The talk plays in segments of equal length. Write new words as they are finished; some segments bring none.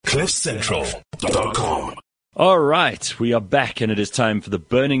CliffCentral.com. All right, we are back, and it is time for the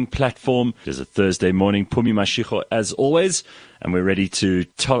Burning Platform. It is a Thursday morning. Pumi Mashiko, as always, and we're ready to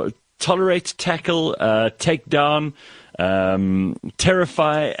tolerate, tackle, take down,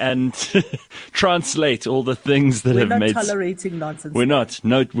 terrify, and translate all the things that have made... We're not tolerating nonsense. We're not.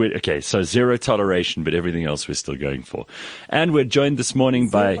 Okay, so zero toleration, but everything else we're still going for. And we're joined this morning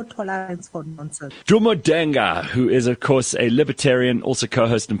by tolerance for nonsense. Dumo Denga, who is, of course, a libertarian, also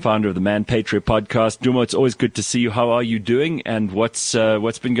co-host and founder of the Man Patriot podcast. Dumo, it's always good to see you. How are you doing, and what's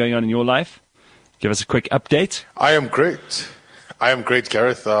been going on in your life? Give us a quick update. I am great,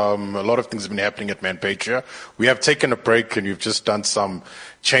 Gareth. A lot of things have been happening at Man Patriot. We have taken a break and we've just done some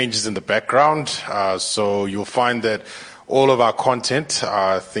changes in the background. So you'll find that all of our content,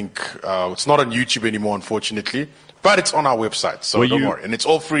 I think, it's not on YouTube anymore, unfortunately, but it's on our website. So don't worry. And it's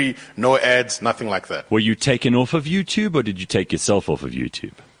all free, no ads, nothing like that. Were you taken off of YouTube, or did you take yourself off of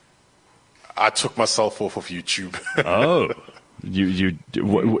YouTube? I took myself off of YouTube. Oh,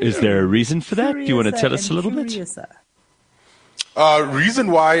 is there a reason for that? Do you want to tell us a little bit?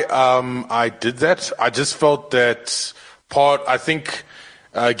 Reason why I did that, I just felt that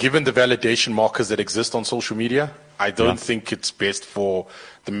given the validation markers that exist on social media, I don't think it's best for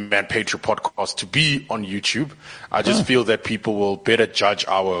the Man Patriot podcast to be on YouTube. I just feel that people will better judge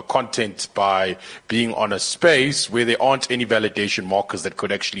our content by being on a space where there aren't any validation markers that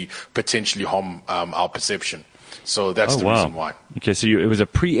could actually potentially harm our perception. So that's the reason why. Okay, so it was a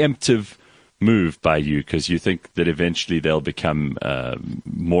preemptive move by you because you think that eventually they'll become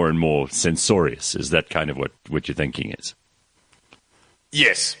more and more censorious. Is that kind of what you're thinking is?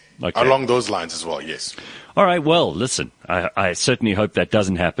 Yes. Okay. Along those lines as well, yes. All right, well, listen, I certainly hope that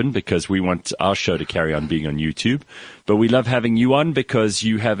doesn't happen because we want our show to carry on being on YouTube. But we love having you on because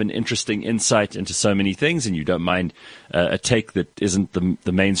you have an interesting insight into so many things and you don't mind a take that isn't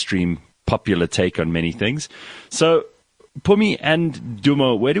the mainstream popular take on many things. So, Pumi and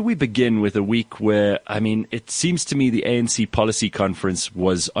Dumo, where do we begin with a week where, it seems to me the ANC policy conference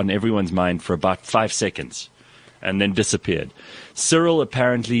was on everyone's mind for about 5 seconds and then disappeared. Cyril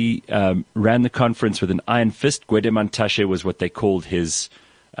apparently ran the conference with an iron fist. Gwede Mantashe was what they called his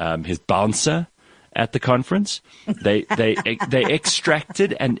bouncer at the conference. They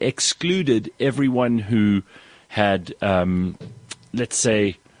extracted and excluded everyone who had, let's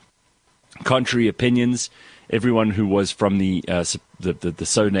say, contrary opinions. Everyone who was from the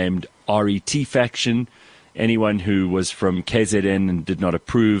so-named RET faction, anyone who was from KZN and did not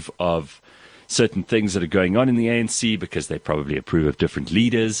approve of certain things that are going on in the ANC because they probably approve of different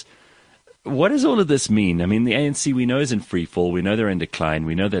leaders. What does all of this mean? The ANC we know is in free fall. We know they're in decline.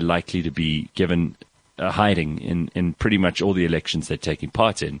 We know they're likely to be given a hiding in pretty much all the elections they're taking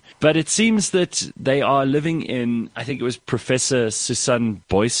part in. But it seems that they are living in, I think it was Professor Susan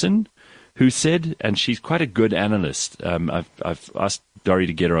Boyson who said, and she's quite a good analyst. I've asked Dori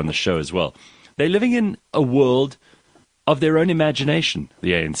to get her on the show as well. They're living in a world of their own imagination,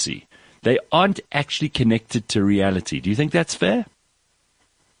 the ANC. They aren't actually connected to reality. Do you think that's fair?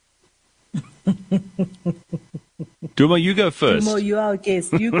 Dumo, you go first. Dumo, you are our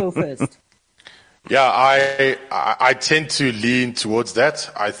guest. You go first. Yeah, I tend to lean towards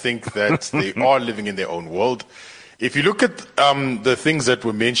that. I think that they are living in their own world. If you look at the things that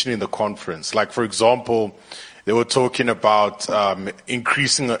were mentioned in the conference, like, for example, they were talking about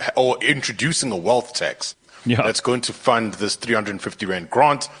increasing or introducing a wealth tax that's going to fund this 350 Rand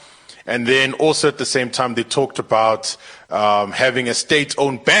grant. And then also at the same time, they talked about having a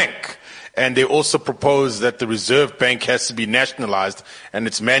state-owned bank. And they also proposed that the Reserve Bank has to be nationalized and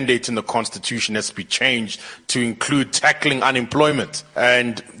its mandate in the Constitution has to be changed to include tackling unemployment.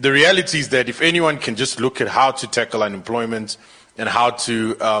 And the reality is that if anyone can just look at how to tackle unemployment and how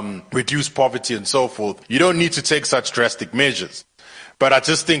to reduce poverty and so forth, you don't need to take such drastic measures. But I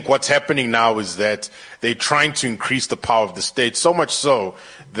just think what's happening now is that they're trying to increase the power of the state, so much so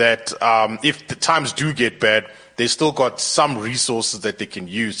that if the times do get bad, they still got some resources that they can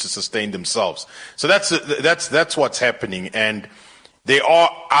use to sustain themselves. So that's what's happening, and they are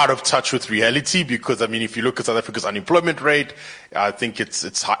out of touch with reality because if you look at South Africa's unemployment rate, I think it's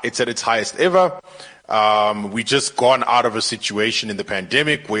at its highest ever. We just gone out of a situation in the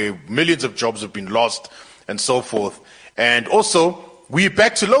pandemic where millions of jobs have been lost and so forth, and also we're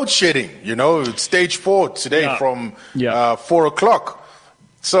back to load shedding. It's stage 4 today from 4 o'clock.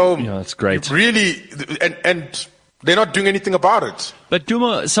 So that's great. Really, and they're not doing anything about it. But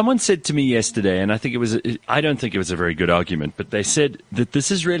Duma, someone said to me yesterday, and I don't think it was a very good argument, but they said that this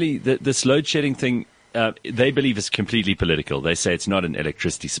is really this load shedding thing. They believe is completely political. They say it's not an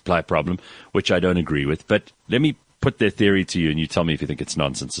electricity supply problem, which I don't agree with. But let me put their theory to you, and you tell me if you think it's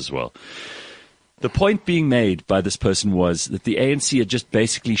nonsense as well. The point being made by this person was that the ANC are just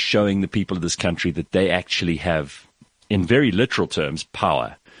basically showing the people of this country that they actually have, in very literal terms,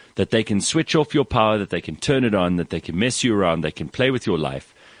 power. That they can switch off your power, that they can turn it on, that they can mess you around, they can play with your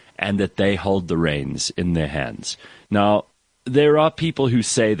life, and that they hold the reins in their hands. Now, there are people who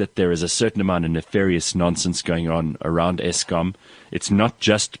say that there is a certain amount of nefarious nonsense going on around Eskom. It's not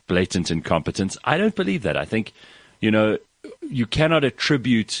just blatant incompetence. I don't believe that. I think, you cannot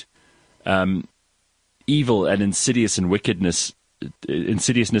attribute evil and insidiousness and wickedness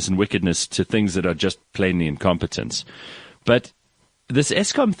to things that are just plainly incompetence. But this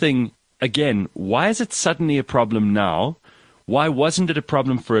Eskom thing, again, why is it suddenly a problem now? Why wasn't it a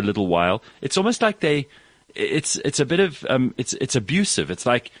problem for a little while? It's almost like it's a bit of, it's abusive. It's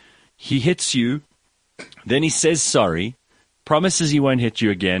like he hits you, then he says sorry, promises he won't hit you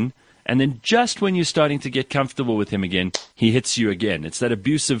again, and then just when you're starting to get comfortable with him again, he hits you again. It's that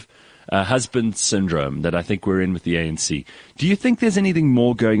abusive husband syndrome that I think we're in with the ANC. Do you think there's anything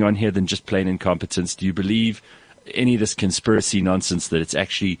more going on here than just plain incompetence? Do you believe any of this conspiracy nonsense that it's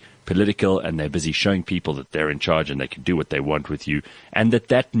actually political and they're busy showing people that they're in charge and they can do what they want with you, and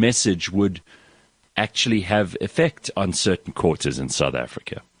that message would actually have effect on certain quarters in South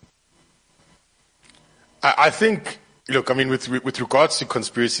Africa? I think, look, I mean, with regards to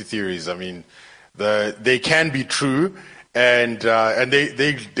conspiracy theories, I mean, they can be true, and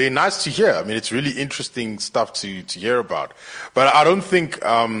they're nice to hear. I mean, it's really interesting stuff to hear about. But I don't think the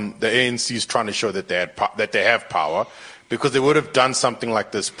ANC is trying to show that they have power, because they would have done something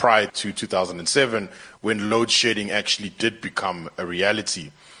like this prior to 2007, when load shedding actually did become a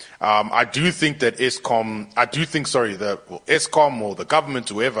reality. I do think that Eskom or the government,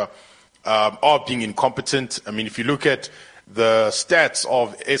 whoever, are being incompetent. I mean, if you look at the stats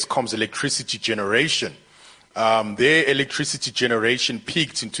of Eskom's electricity generation, their electricity generation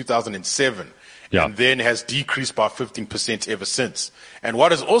peaked in 2007 and then has decreased by 15% ever since. And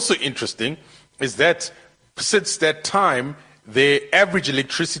what is also interesting is that since that time, their average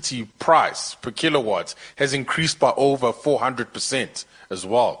electricity price per kilowatt has increased by over 400% as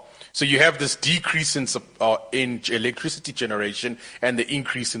well. So you have this decrease in electricity generation and the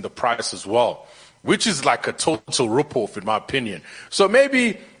increase in the price as well, which is like a total rip-off in my opinion. So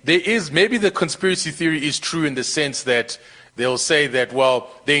maybe the conspiracy theory is true in the sense that they'll say that,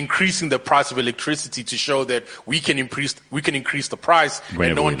 well, they're increasing the price of electricity to show that we can increase the price whenever,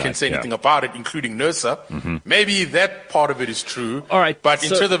 and no one can say anything about it, including NERSA. Mm-hmm. Maybe that part of it is true. All right, but in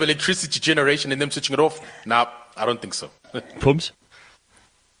terms of electricity generation and them switching it off, I don't think so. Pums?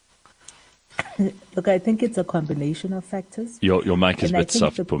 Look, I think it's a combination of factors. Your mic is a bit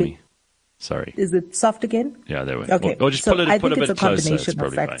soft for me. Sorry. Is it soft again? Yeah, there we go. Okay. Or just put a bit closer. It's a combination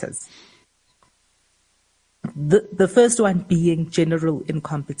of factors. The first one being general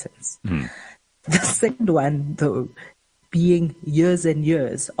incompetence. The second one, though, being years and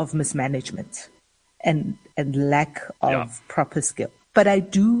years of mismanagement and lack of proper skill. But I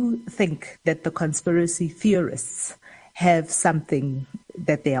do think that the conspiracy theorists have something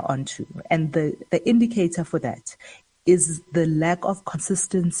that they are onto. And the indicator for that is the lack of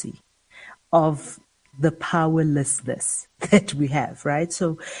consistency of the powerlessness that we have, right?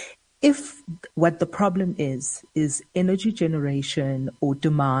 So if what the problem is energy generation or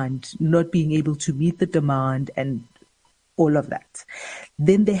demand, not being able to meet the demand and all of that,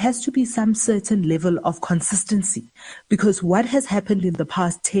 then there has to be some certain level of consistency, because what has happened in the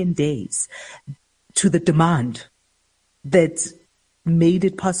past 10 days to the demand that made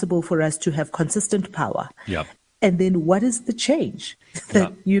it possible for us to have consistent power. Yeah. And then what is the change?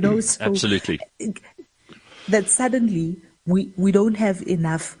 That, so absolutely. That suddenly we don't have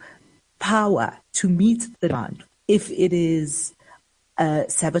enough power to meet the demand. If it is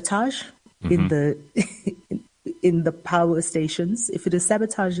sabotage in the power stations, if it is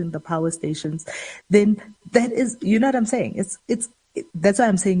sabotage in the power stations, then that is, you know what I'm saying? It's that's why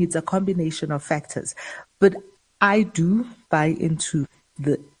I'm saying it's a combination of factors. But I do buy into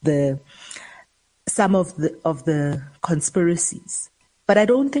the some of the conspiracies. But I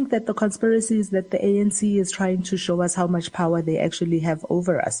don't think that the conspiracy is that the ANC is trying to show us how much power they actually have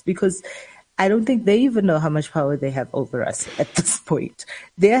over us, because I don't think they even know how much power they have over us at this point.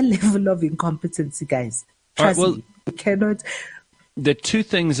 Their level of incompetency, guys, trust me, we cannot. The two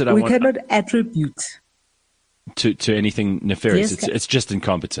things that we cannot attribute to anything nefarious. Yes, it's just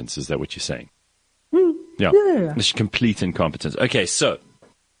incompetence. Is that what you're saying? Yeah. It's complete incompetence. Okay, so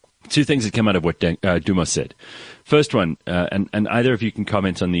two things that come out of what Duma said. First one, and either of you can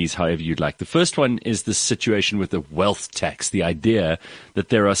comment on these however you'd like. The first one is the situation with the wealth tax, the idea that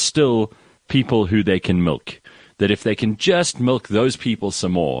there are still people who they can milk, that if they can just milk those people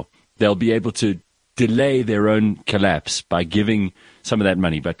some more, they'll be able to delay their own collapse by giving some of that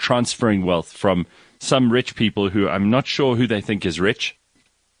money, by transferring wealth from some rich people who I'm not sure who they think is rich,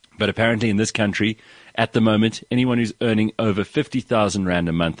 but apparently in this country, at the moment, anyone who's earning over 50,000 Rand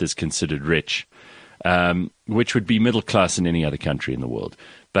a month is considered rich, which would be middle class in any other country in the world.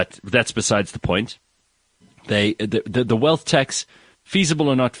 But that's besides the point. The wealth tax, feasible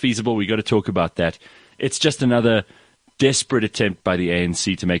or not feasible, we got to talk about that. It's just another desperate attempt by the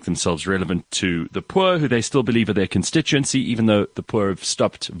ANC to make themselves relevant to the poor, who they still believe are their constituency, even though the poor have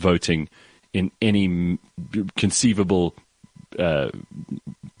stopped voting in any conceivable,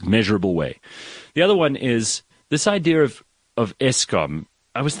 measurable way. The other one is this idea of Eskom.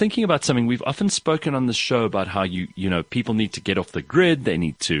 I was thinking about something. We've often spoken on the show about how people need to get off the grid. They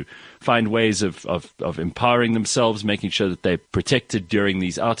need to find ways of empowering themselves, making sure that they're protected during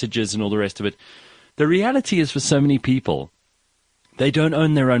these outages and all the rest of it. The reality is, for so many people, they don't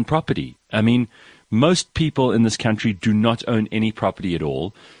own their own property. I mean, most people in this country do not own any property at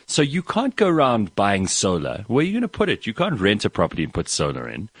all. So you can't go around buying solar. Where are you going to put it? You can't rent a property and put solar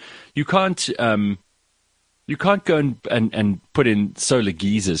in. You can't go and put in solar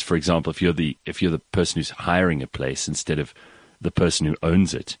geysers, for example, if you're the person who's hiring a place instead of the person who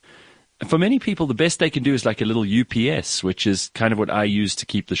owns it. For many people, the best they can do is like a little UPS, which is kind of what I use to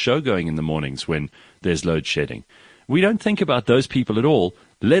keep the show going in the mornings when there's load shedding. We don't think about those people at all,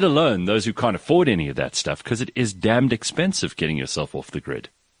 let alone those who can't afford any of that stuff, because it is damned expensive getting yourself off the grid.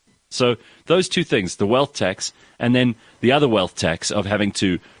 So those two things, the wealth tax and then the other wealth tax of having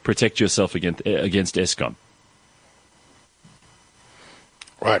to protect yourself against Eskom.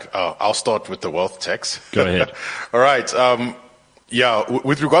 Right. I'll start with the wealth tax. Go ahead. All right.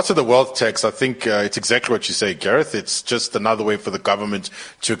 With regards to the wealth tax, I think it's exactly what you say, Gareth. It's just another way for the government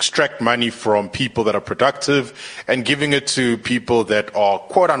to extract money from people that are productive and giving it to people that are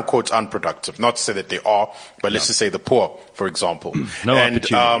quote-unquote unproductive. Not to say that they are, but let's just say the poor, for example. No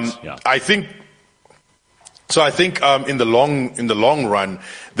opportunities. I think in the long run,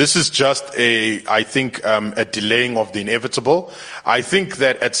 this is just a delaying of the inevitable. I think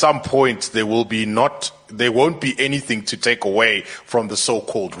that at some point there won't be anything to take away from the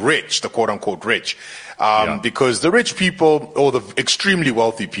so-called rich, the quote-unquote rich. Because the rich people, or the extremely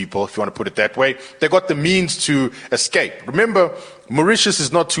wealthy people, if you want to put it that way, they got the means to escape. Remember, Mauritius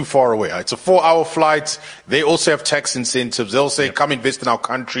is not too far away. It's a 4-hour flight. They also have tax incentives. They'll say, come invest in our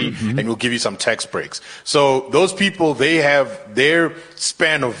country and we'll give you some tax breaks. So those people, their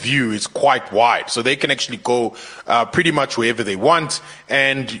span of view is quite wide. So they can actually go pretty much wherever they want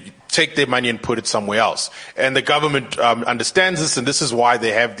and take their money and put it somewhere else. And the government understands this, and this is why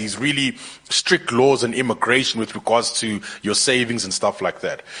they have these really strict laws on immigration with regards to your savings and stuff like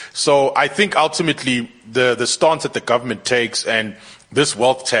that. So I think ultimately the stance that the government takes and this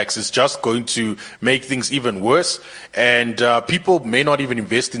wealth tax is just going to make things even worse, and people may not even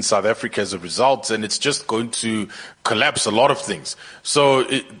invest in South Africa as a result, and it's just going to collapse a lot of things. So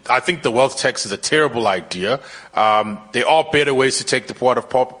I think the wealth tax is a terrible idea. There are better ways to take the poor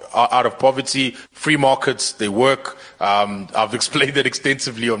out of poverty. Free markets, they work. I've explained that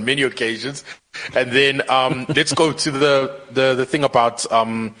extensively on many occasions. And then let's go to the thing about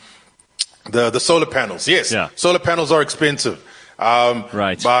the solar panels. Yes, Solar panels are expensive.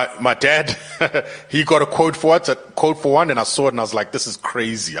 Right. My dad, he got a quote for one, and I saw it and I was like, this is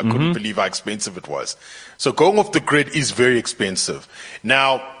crazy. I couldn't believe how expensive it was. So going off the grid is very expensive.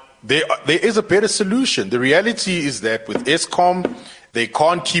 Now, there is a better solution. The reality is that with Eskom, they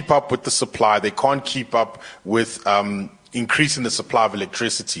can't keep up with the supply. They can't keep up with, increasing the supply of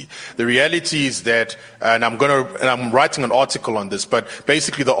electricity. The reality is that, and I'm writing an article on this, but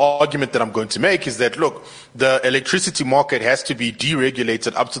basically the argument that I'm going to make is that, look, the electricity market has to be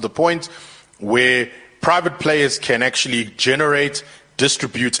deregulated up to the point where private players can actually generate,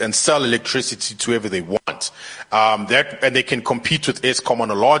 distribute, and sell electricity to whoever they want. And they can compete with Eskom on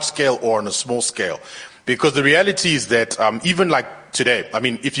a large scale or on a small scale. Because the reality is that, even like today, I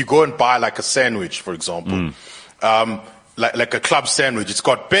mean, if you go and buy like a sandwich, for example, like a club sandwich, it's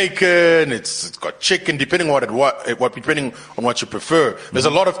got bacon, it's got chicken, depending on what you prefer. There's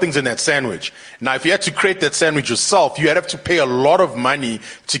a lot of things in that sandwich. Now, if you had to create that sandwich yourself, you have to pay a lot of money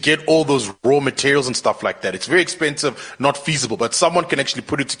to get all those raw materials and stuff like that. It's very expensive, not feasible, but someone can actually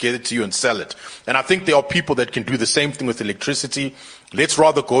put it together to you and sell it. And I think there are people that can do the same thing with electricity. Let's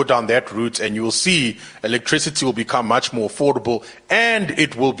rather go down that route, and you will see electricity will become much more affordable, and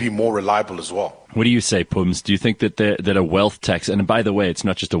it will be more reliable as well. What do you say, Pums? Do you think that a wealth tax, and by the way, it's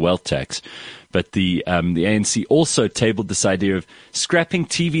not just a wealth tax, but the ANC also tabled this idea of scrapping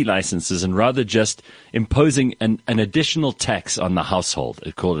TV licenses and rather just imposing an additional tax on the household.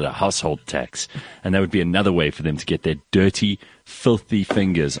 They called it a household tax. And that would be another way for them to get their dirty, filthy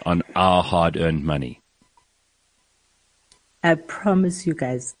fingers on our hard-earned money. I promise you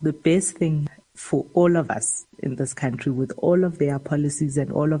guys, the best thing for all of us in this country, with all of their policies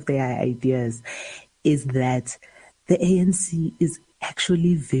and all of their ideas, is that the ANC is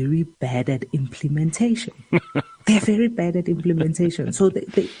actually very bad at implementation. They're very bad at implementation. So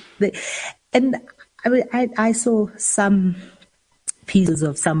and I mean, I saw some pieces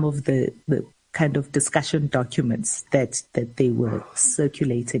of some of the kind of discussion documents that they were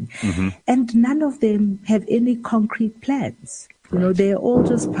circulating, and none of them have any concrete plans. You know, they're all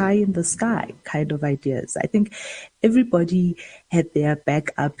just pie in the sky kind of ideas. I think everybody had their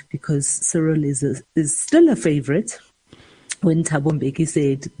back up because Cyril is still a favorite. When Thabo Mbeki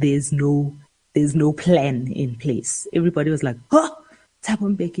said there's no plan in place, everybody was like, "Oh,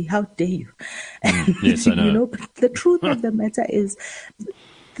 Thabo Mbeki, how dare you?" Yes, I know. You know, but the truth of the matter is,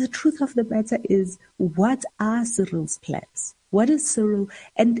 what are Cyril's plans? What is Cyril?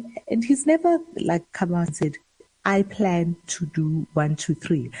 And he's never like come out and said, "I plan to do 1, 2,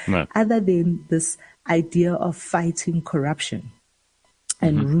 3," No. other than this idea of fighting corruption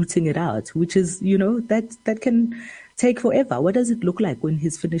and rooting it out, which is, you know, that can take forever. What does it look like when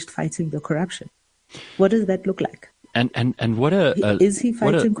he's finished fighting the corruption? What does that look like? And what is he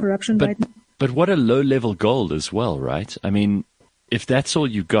fighting corruption right now? But what a low-level goal as well, right? I mean, if that's all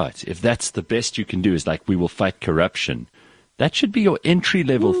you got, if that's the best you can do is like, we will fight corruption, that should be your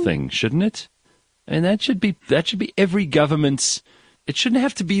entry-level thing, shouldn't it? And that should be every government's. It shouldn't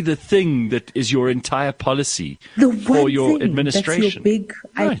have to be the thing that is your entire policy for your administration. That's your big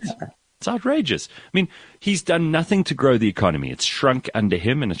right. idea. It's outrageous. I mean, he's done nothing to grow the economy. It's shrunk under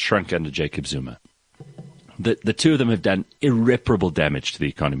him and it's shrunk under Jacob Zuma. The two of them have done irreparable damage to the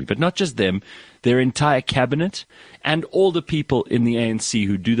economy, but not just them, their entire cabinet and all the people in the ANC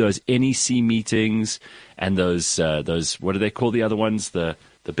who do those NEC meetings and those what do they call the other ones? The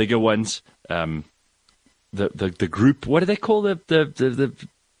bigger ones. The group, what do they call the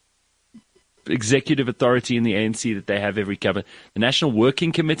executive authority in the ANC that they have every cabinet? The National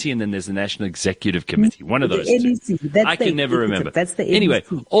Working Committee, and then there's the National Executive Committee. One of those two. I can never remember. That's the NEC. Anyway,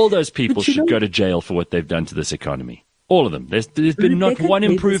 all those people should go to jail for what they've done to this economy. All of them. There's been not one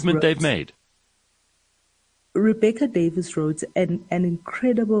improvement they've made. Rebecca Davis wrote an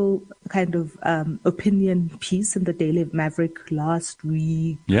incredible kind of opinion piece in the Daily Maverick last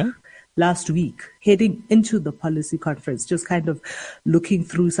week, heading into the policy conference, just kind of looking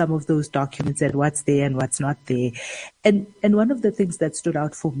through some of those documents and what's there and what's not there. And one of the things that stood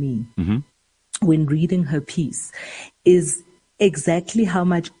out for me when reading her piece is exactly how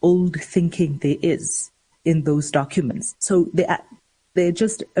much old thinking there is in those documents. So they're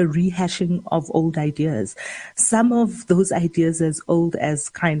just a rehashing of old ideas. Some of those ideas as old as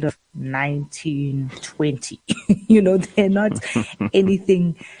kind of 1920. You know, they're not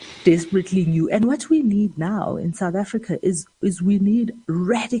anything desperately new. And what we need now in South Africa is we need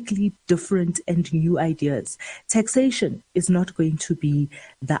radically different and new ideas. Taxation is not going to be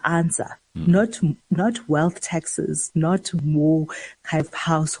the answer. Not wealth taxes, not more kind of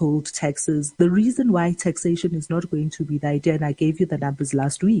household taxes. The reason why taxation is not going to be the idea, and I gave you the numbers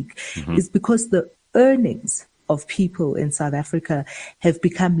last week, is because the earnings of people in South Africa have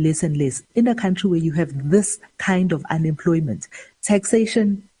become less and less. In a country where you have this kind of unemployment,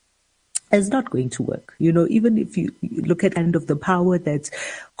 taxation is not going to work. You know, even if you look at kind of the power that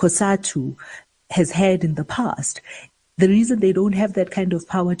COSATU has had in the past, the reason they don't have that kind of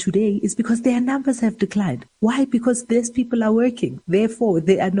power today is because their numbers have declined. Why? Because less people are working. Therefore,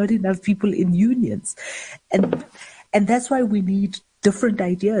 there are not enough people in unions. And that's why we need different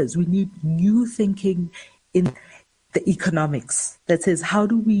ideas. We need new thinking in the economics that says, how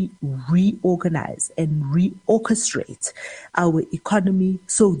do we reorganize and reorchestrate our economy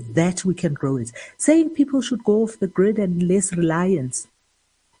so that we can grow it? Saying people should go off the grid and less reliance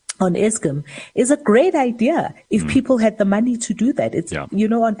on Eskom is a great idea if people had the money to do that. It's, you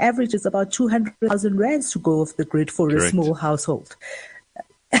know, on average, it's about 200,000 rands to go off the grid for a small household.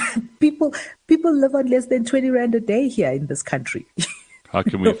 People live on less than 20 rand a day here in this country. How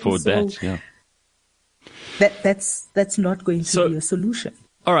can we afford that? Yeah. That's not going to be a solution.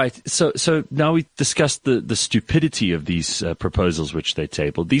 All right. So now we discussed the stupidity of these proposals which they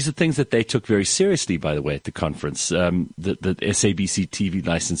tabled. These are things that they took very seriously, by the way, at the conference. That SABC TV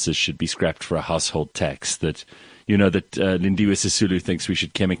licenses should be scrapped for a household tax. That Lindiwe Sisulu thinks we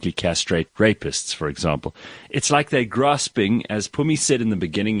should chemically castrate rapists, for example. It's like they're grasping, as Pumi said in the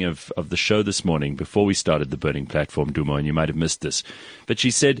beginning of the show this morning, before we started the Burning Platform, Dumo, and you might have missed this. But she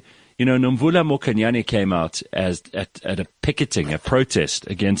said, Nomvula Mokanyane came out at a picketing, a protest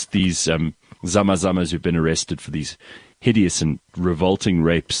against these Zamazamas who've been arrested for these hideous and revolting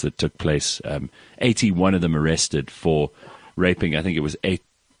rapes that took place. 81 of them arrested for raping, I think it was 8,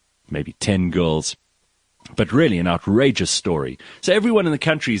 maybe 10 girls. But really an outrageous story. So everyone in the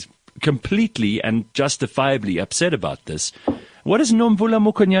country is completely and justifiably upset about this. What does Nomvula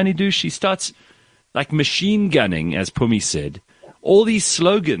Mokonyane do? She starts like machine gunning, as Pumi said, all these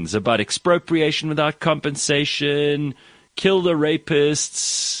slogans about expropriation without compensation, kill the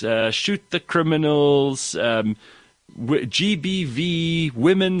rapists, shoot the criminals, GBV,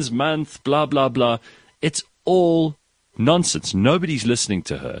 Women's Month, blah, blah, blah. It's all nonsense. Nobody's listening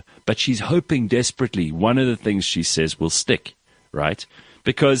to her, but she's hoping desperately one of the things she says will stick, right?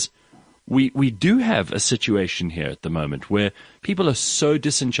 Because we do have a situation here at the moment where people are so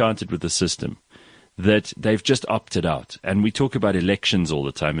disenchanted with the system that they've just opted out. And we talk about elections all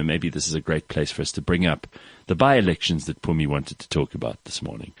the time, and maybe this is a great place for us to bring up the by-elections that Pumi wanted to talk about this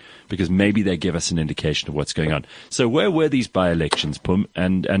morning, because maybe they give us an indication of what's going on. So where were these by-elections, Pum?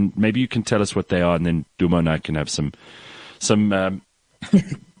 And maybe you can tell us what they are, and then Duma and I can have some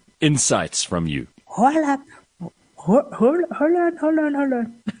insights from you. Hold up. Hold on.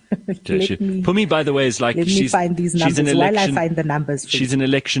 Pumi, by the way, is like find these numbers while I find the numbers. She's an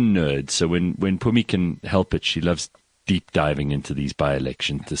election nerd, so when Pumi can help it, she loves deep diving into these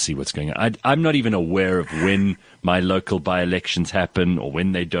by-elections to see what's going on. I'm not even aware of when my local by-elections happen or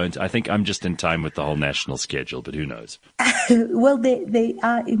when they don't. I think I'm just in time with the whole national schedule, but who knows? Well, they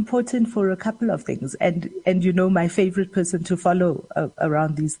are important for a couple of things. And my favorite person to follow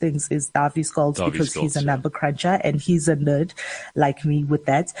around these things is Davy Scholz, because he's a number cruncher and he's a nerd like me with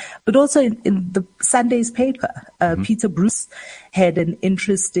that. But also in the Sunday's paper, Peter Bruce had an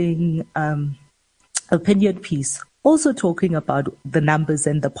interesting opinion piece, also talking about the numbers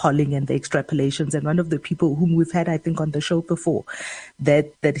and the polling and the extrapolations. And one of the people whom we've had, I think, on the show before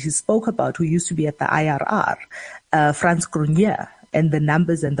that he spoke about, who used to be at the IRR, Frans Grunier, and the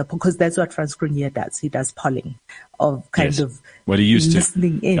numbers and because that's what Frans Grunier does. He does polling of kind of what he used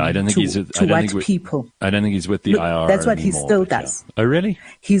listening to. in I don't think to, he's to what people. I don't think he's with the IRR. That's what anymore, he still does. Yeah. Oh, really?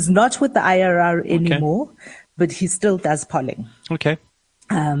 He's not with the IRR anymore, but he still does polling. Okay.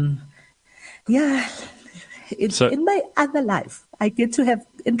 Yeah. In my other life, I get to have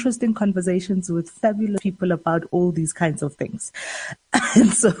interesting conversations with fabulous people about all these kinds of things.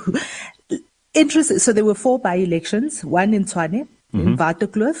 And so, interesting. So there were 4 by-elections, one in Tshwane, in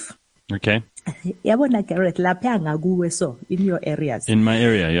Waterkloof. Okay. Yabona Garrett, so in your areas. In my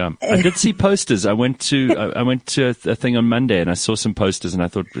area, yeah. I did see posters. I went to a thing on Monday and I saw some posters and I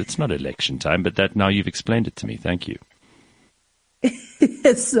thought, it's not election time, but that now you've explained it to me. Thank you.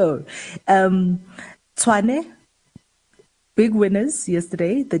 So, Tshwane, big winners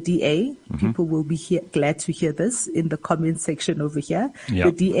yesterday, the DA. People will be glad to hear this in the comment section over here. Yeah.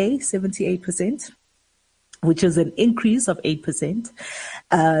 The DA, 78%, which is an increase of 8%.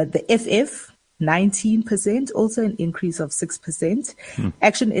 The FF, 19%, also an increase of 6%.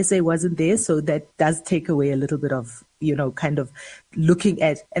 Action SA wasn't there, so that does take away a little bit of, kind of looking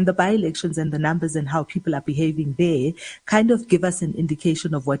at, and the by-elections and the numbers and how people are behaving there kind of give us an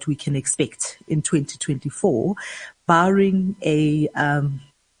indication of what we can expect in 2024, barring an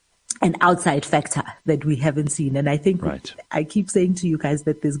outside factor that we haven't seen. And I think I keep saying to you guys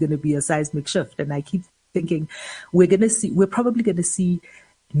that there's going to be a seismic shift, and I keep thinking we're probably going to see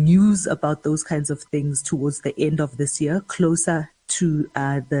news about those kinds of things towards the end of this year, closer to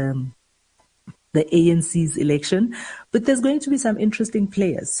the ANC's election. But there's going to be some interesting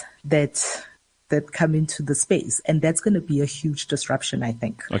players that come into the space, and that's going to be a huge disruption, I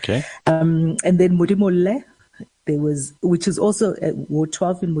think. Okay. And then Modimolle, which is also Ward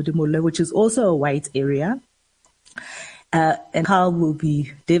 12 in Modimolle, which is also a white area. And Carl will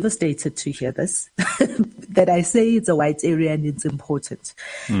be devastated to hear this, that I say it's a white area and it's important.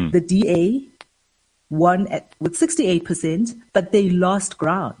 The DA won with 68%, but they lost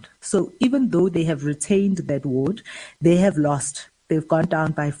ground. So even though they have retained that ward, they have lost. They've gone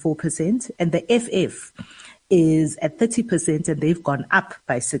down by 4%. And the FF is at 30%, and they've gone up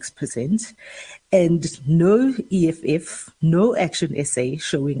by 6%. And no EFF, no Action SA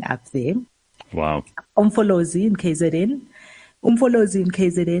showing up there. Wow. Omfolozi in KZN, Umfolozi in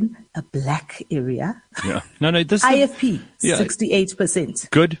KZN, a black area. Yeah. No, this IFP,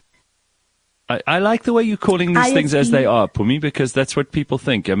 68%. Good. I like the way you're calling these things as they are, Pumi, because that's what people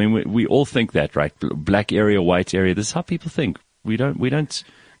think. I mean, we all think that, right? Black area, white area. This is how people think. We don't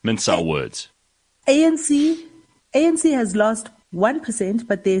mince our words. ANC has lost 1%,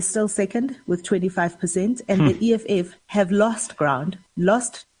 but they're still second with 25%, and the EFF have lost ground,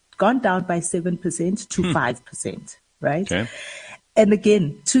 gone down by 7% to 5%, right? Okay. And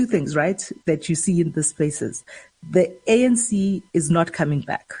again, two things, right, that you see in these places. The ANC is not coming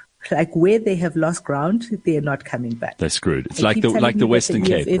back. Like where they have lost ground, they are not coming back. They're screwed. It's like the Western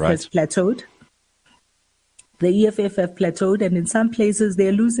Cape, right? Has plateaued. The EFF have plateaued, and in some places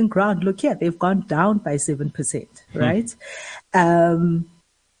they're losing ground. Look here, they've gone down by 7%, right? The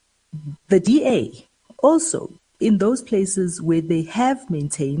DA also, in those places where they have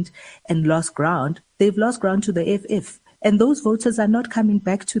maintained and lost ground, they've lost ground to the FF, and those voters are not coming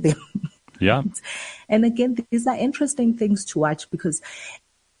back to them. Yeah. And again, these are interesting things to watch, because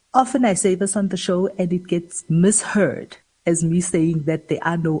often I say this on the show and it gets misheard as me saying that there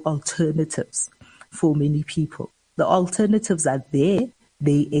are no alternatives for many people. The alternatives are there,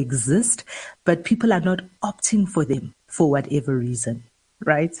 they exist, but people are not opting for them for whatever reason,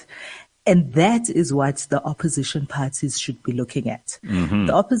 right? And that is what the opposition parties should be looking at. Mm-hmm.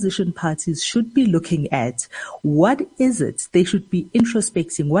 The opposition parties should be looking at what is it they should be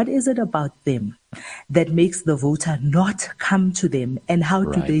introspecting. What is it about them that makes the voter not come to them? And how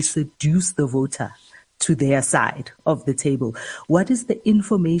do they seduce the voter to their side of the table? What is the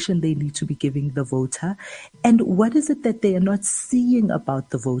information they need to be giving the voter? And what is it that they are not seeing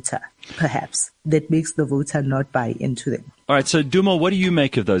about the voter, perhaps, that makes the voter not buy into them? All right, so Dumo, what do you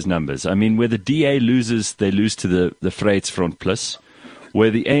make of those numbers? I mean, where the DA loses, they lose to the Vryheidsfront Plus.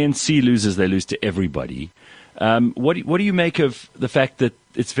 Where the ANC loses, they lose to everybody. What do you make of the fact that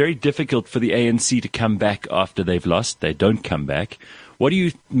it's very difficult for the ANC to come back after they've lost? They don't come back. What do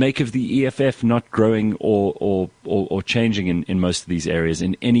you make of the EFF not growing or changing in most of these areas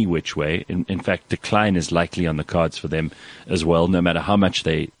in any which way? In fact, decline is likely on the cards for them as well, no matter how much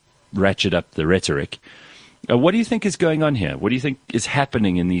they ratchet up the rhetoric. What do you think is going on here? What do you think is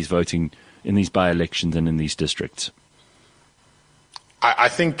happening in these by-elections and in these districts? I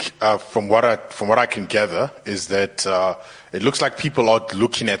think from what I can gather is that it looks like people are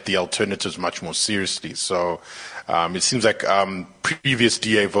looking at the alternatives much more seriously. So it seems like previous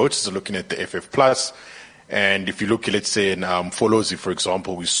DA voters are looking at the FF Plus, and if you look, let's say in Folozi, for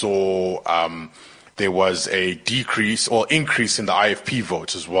example, we saw there was a decrease or increase in the IFP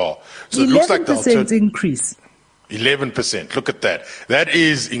votes as well. So it looks like the 11% increase. 11%. Look at that. That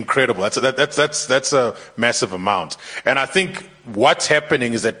is incredible. That's a massive amount. And I think what's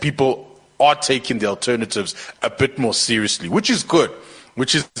happening is that people are taking the alternatives a bit more seriously, which is good.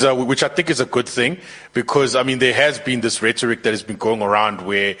 Which I think is a good thing, because I mean there has been this rhetoric that has been going around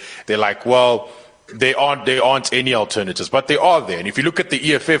where they're like, well, there aren't any alternatives, but they are there. And if you look at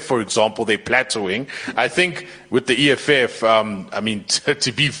the EFF, for example, they're plateauing. I think with the EFF,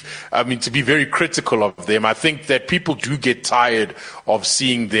 to be very critical of them, I think that people do get tired of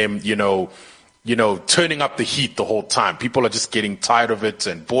seeing them, turning up the heat the whole time. People are just getting tired of it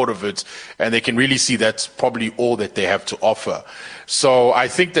and bored of it, and they can really see that's probably all that they have to offer. So I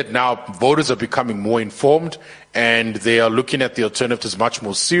think that now voters are becoming more informed, and they are looking at the alternatives much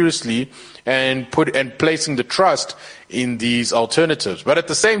more seriously and placing the trust in these alternatives. But at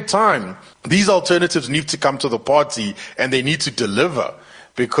the same time, these alternatives need to come to the party and they need to deliver.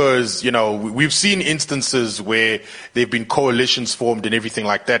 Because, we've seen instances where there have been coalitions formed and everything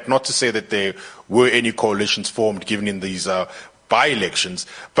like that. Not to say that there were any coalitions formed given in these by-elections.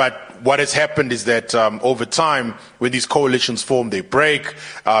 But what has happened is that over time, when these coalitions form, they break.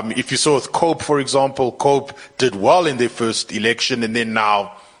 If you saw with COPE, for example, COPE did well in their first election, and then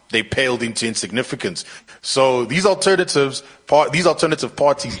now they paled into insignificance. So these alternative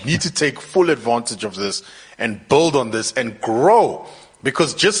parties need to take full advantage of this and build on this and grow.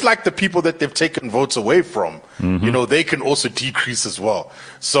 Because just like the people that they've taken votes away from, they can also decrease as well.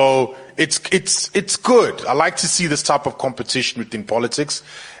 So it's good. I like to see this type of competition within politics,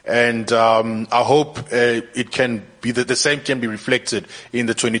 and I hope it can be the same can be reflected in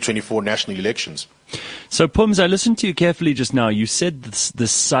the 2024 national elections. So, Pums, I listened to you carefully just now. You said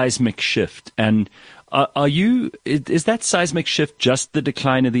this seismic shift, and is that seismic shift just the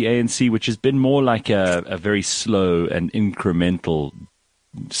decline of the ANC, which has been more like a very slow and incremental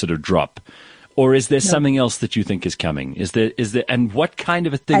sort of drop, or is there something else that you think is coming? Is there, and what kind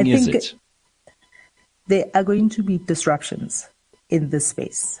of a thing is it? There are going to be disruptions in this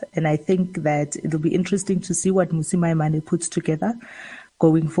space. And I think that it'll be interesting to see what Mmusi Maimane puts together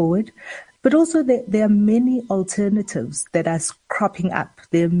going forward. But also there are many alternatives that are cropping up.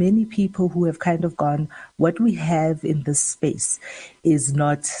 There are many people who have kind of gone, what we have in this space is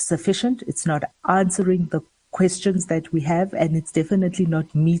not sufficient. It's not answering the questions that we have, and it's definitely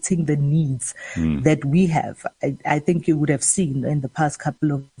not meeting the needs that we have. I think you would have seen in the past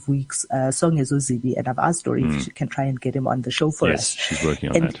couple of weeks, Songezo Zibi, and I've asked her if she can try and get him on the show for us. Yes, she's working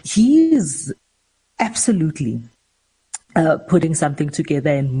on that. And he is absolutely putting something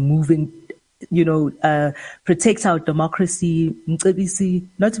together and moving, protect our democracy. Not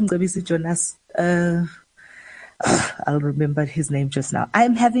Mcebisi Jonas. I'll remember his name just now.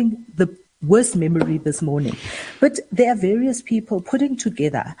 I'm having the worst memory this morning. But there are various people putting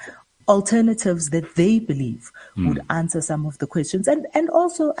together alternatives that they believe would answer some of the questions. And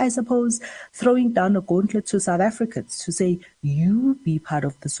also, I suppose, throwing down a gauntlet to South Africans to say, you be part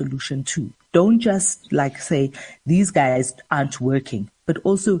of the solution too. Don't just say, these guys aren't working, but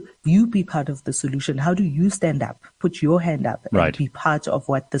also you be part of the solution. How do you stand up, put your hand up, and be part of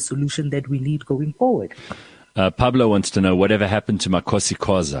what the solution that we need going forward? Pablo wants to know, whatever happened to Makosi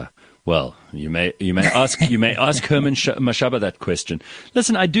Khoza? Well, you may ask Herman Mashaba that question.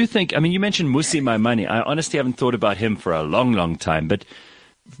 Listen, I do think, you mentioned Mmusi Maimane. I honestly haven't thought about him for a long, long time, but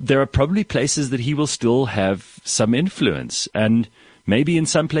there are probably places that he will still have some influence, and maybe in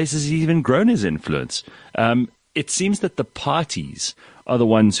some places he's even grown his influence. It seems that the parties are the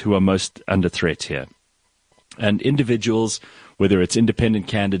ones who are most under threat here. And individuals, whether it's independent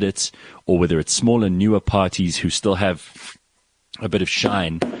candidates or whether it's smaller, newer parties who still have a bit of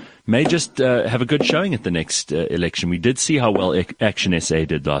shine, may just have a good showing at the next election. We did see how well Action SA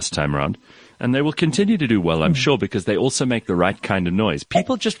did last time around, and they will continue to do well, I'm sure, because they also make the right kind of noise.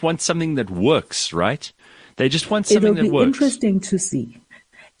 People just want something that works, right? They just want something that works. It'll be interesting to see.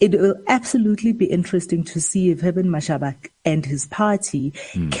 It will absolutely be interesting to see if Herman Mashaba and his party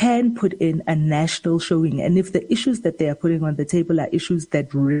can put in a national showing. And if the issues that they are putting on the table are issues that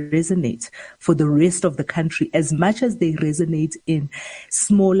resonate for the rest of the country, as much as they resonate in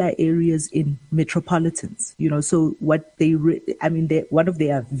smaller areas in metropolitans, so what one of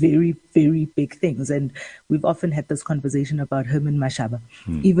their very, very big things. And we've often had this conversation about Herman Mashaba,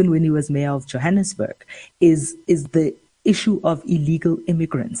 even when he was mayor of Johannesburg, is the issue of illegal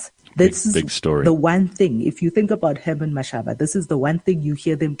immigrants. This is big story. The one thing, if you think about Herman Mashaba, this is the one thing you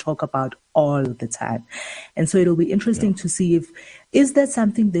hear them talk about all the time. And so it'll be interesting to see is that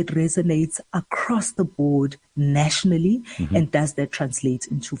something that resonates across the board nationally, and does that translate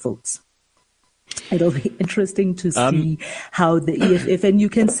into votes? It'll be interesting to see how the EFF, and you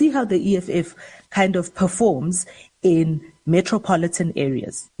can see how the EFF kind of performs in metropolitan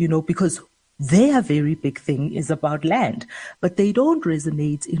areas, because their very big thing is about land, but they don't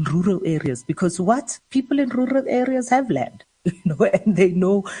resonate in rural areas, because people in rural areas have land, and they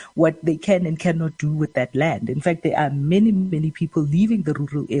know what they can and cannot do with that land. In fact, there are many, many people leaving the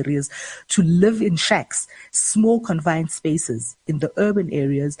rural areas to live in shacks, small confined spaces in the urban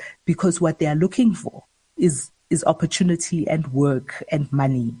areas, because what they are looking for is opportunity and work and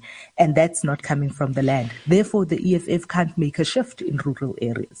money, and that's not coming from the land. Therefore, the EFF can't make a shift in rural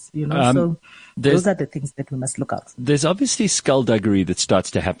areas, so those are the things that we must look out for. There's obviously skullduggery that starts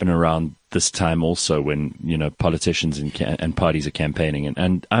to happen around this time also, when politicians and parties are campaigning,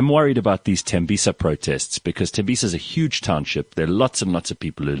 and I'm worried about these Tembisa protests, because Tembisa is a huge township. There are lots and lots of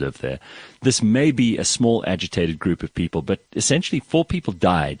people who live there. This may be a small agitated group of people, but essentially 4 people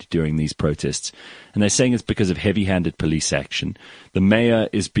died during these protests, and they're saying it's because of heavy-handed police action. The mayor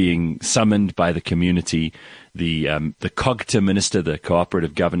is being summoned by the community. The COGTA minister, the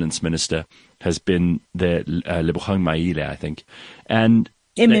cooperative governance minister, has been there, Lebogang Maile, I think, and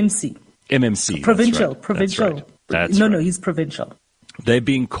MMC. Provincial. That's right. No, he's provincial. They're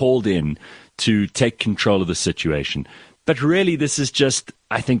being called in to take control of the situation. But really, this is just,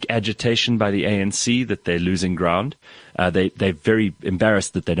 I think, agitation by the ANC that they're losing ground. They're very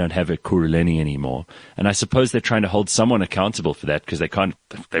embarrassed that they don't have a Kuruleni anymore. And I suppose they're trying to hold someone accountable for that, because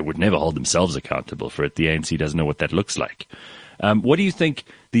they would never hold themselves accountable for it. The ANC doesn't know what that looks like. What do you think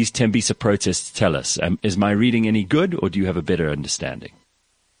these Tembisa protests tell us? Is my reading any good, or do you have a better understanding?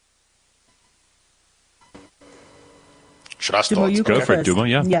 Should I start? Dumo, go for it,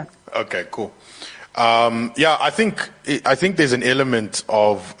 Dumo. Yeah. Okay, cool. I think there's an element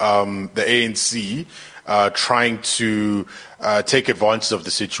of the ANC trying to take advantage of the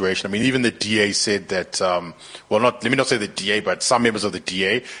situation. Even the DA said that, let me not say the DA, but some members of the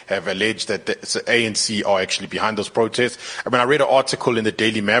DA have alleged that the ANC are actually behind those protests. I read an article in the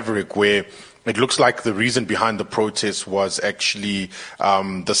Daily Maverick where it looks like the reason behind the protest was actually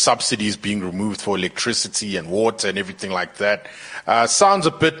the subsidies being removed for electricity and water and everything like that. Sounds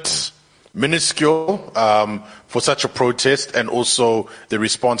a bit minuscule for such a protest, and also the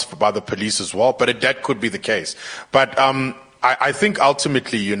response by the police as well. But that could be the case. But I think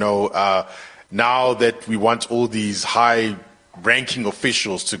ultimately, now that we want all these high-ranking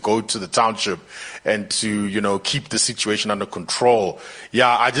officials to go to the township and to, keep the situation under control,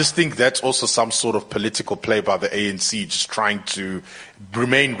 I just think that's also some sort of political play by the ANC, just trying to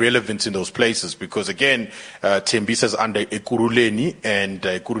remain relevant in those places. Because again, Tembisa is under Ekurhuleni, and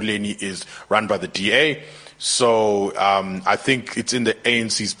Ekurhuleni is run by the DA. So I think it's in the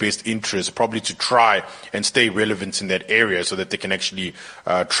ANC's best interest probably to try and stay relevant in that area so that they can actually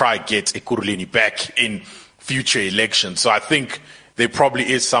try get Ekurhuleni back in future elections. So I think there probably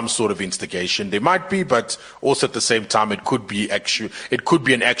is some sort of instigation. There might be, but also at the same time it could be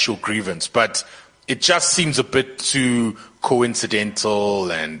an actual grievance. But it just seems a bit too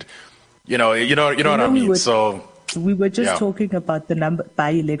coincidental, and you know what I mean. So we were just talking about the number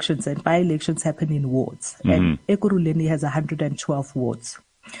by-elections, and by-elections happen in wards. And Ekurhuleni has 112 wards.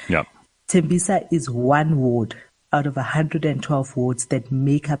 Yeah. Tembisa is one ward out of 112 wards that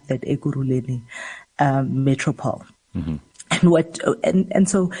make up that Ekurhuleni metropole. And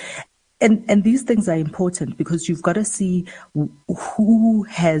these things are important because you've got to see who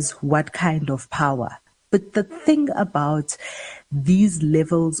has what kind of power. But the thing about these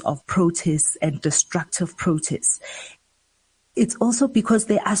levels of protests and destructive protests, it's also because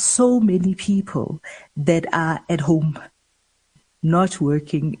there are so many people that are at home, not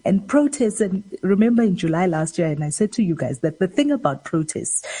working, and protests. And remember in July last year, and I said to you guys that the thing about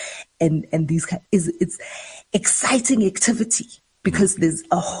protests and these is it's exciting activity because there's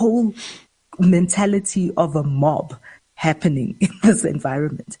a whole mentality of a mob happening in this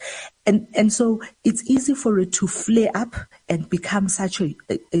environment. And so it's easy for it to flare up and become such a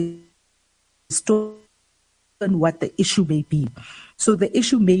story on what the issue may be. So the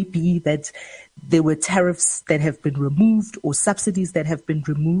issue may be that there were tariffs that have been removed or subsidies that have been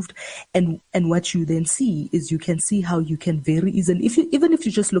removed. And what you then see is you can see how you can very easily, even if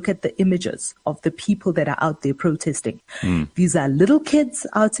you just look at the images of the people that are out there protesting, these are little kids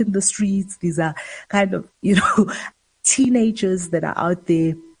out in the streets. These are kind of, teenagers that are out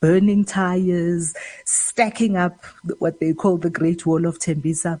there burning tires, stacking up what they call the Great Wall of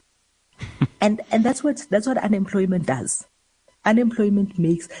Tembisa. And that's what unemployment does. Unemployment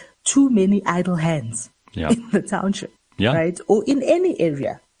makes too many idle hands in the township, right? Or in any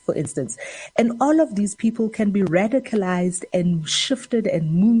area, for instance. And all of these people can be radicalized and shifted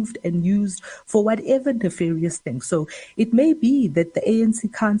and moved and used for whatever nefarious thing. So it may be that the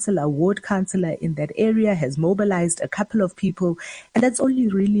ANC councillor, ward councillor in that area has mobilized a couple of people, and that's all you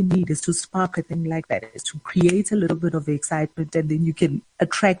really need is to spark a thing like that, is to create a little bit of excitement, and then you can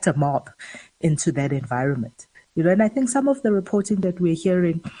attract a mob into that environment. And I think some of the reporting that we're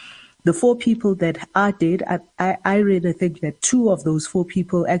hearing, the 4 people that are dead, I read, I think that 2 of those 4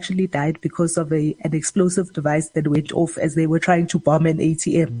 people actually died because of an explosive device that went off as they were trying to bomb an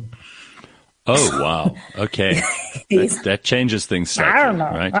ATM. Oh, wow. Okay. That changes things slightly, I don't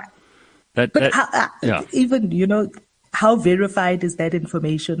know. Right? Even, how verified is that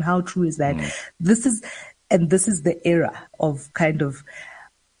information? How true is that? This is the era of kind of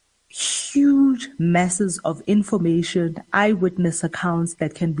huge masses of information, eyewitness accounts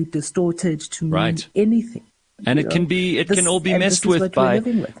that can be distorted to mean anything. And it can all be messed with by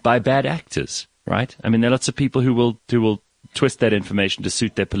bad actors, right? I mean, there are lots of people who will twist that information to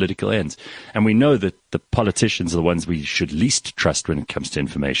suit their political ends. And we know that the politicians are the ones we should least trust when it comes to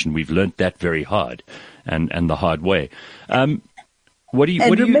information. We've learnt that very hard and the hard way.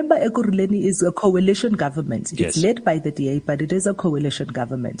 Remember, Ekurhuleni is a coalition government. It's led by the DA, but it is a coalition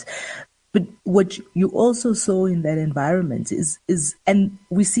government. But what you also saw in that environment is, and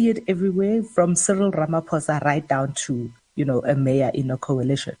we see it everywhere from Cyril Ramaphosa right down to, a mayor in a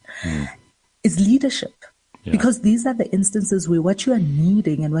coalition, is leadership. Yeah. Because these are the instances where what you are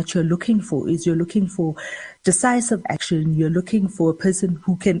needing and what you're looking for is you're looking for decisive action. You're looking for a person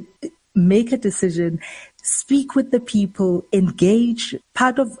who can make a decision, speak with the people, engage.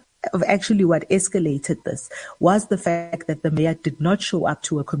 Part of actually what escalated this was the fact that the mayor did not show up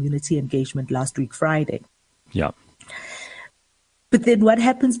to a community engagement last week, Friday. Yeah. But then what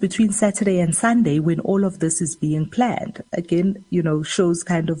happens between Saturday and Sunday when all of this is being planned? Again, shows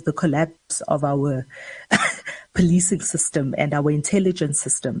kind of the collapse of our policing system and our intelligence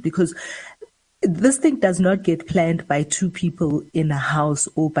system, because this thing does not get planned by two people in a house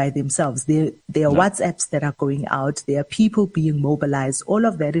or by themselves. There are WhatsApps that are going out. There are people being mobilized, all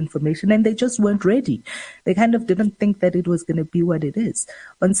of that information, and they just weren't ready. They kind of didn't think that it was going to be what it is.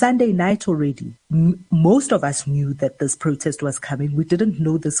 On Sunday night already, most of us knew that this protest was coming. We didn't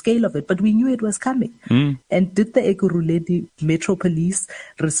know the scale of it, but we knew it was coming. And did the Ekurhuleni Metro Police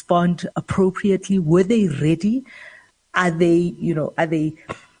respond appropriately? Were they ready? Are they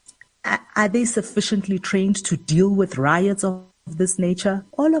sufficiently trained to deal with riots of this nature?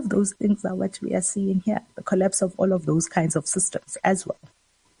 All of those things are what we are seeing here, the collapse of all of those kinds of systems as well.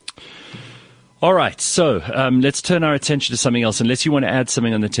 All right, so let's turn our attention to something else, unless you want to add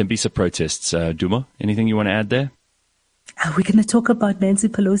something on the Tembisa protests. Duma, anything you want to add there? Are we going to talk about Nancy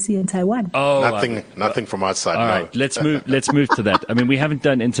Pelosi and Taiwan? Oh, nothing from our side. All right, let's move to that. I mean, we haven't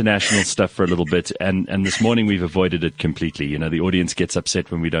done international stuff for a little bit, and this morning we've avoided it completely. You know, the audience gets upset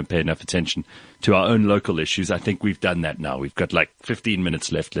when we don't pay enough attention to our own local issues. I think we've done that now. We've got like 15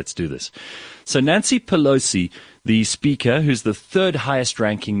 minutes left. Let's do this. So Nancy Pelosi, the speaker, who's the third highest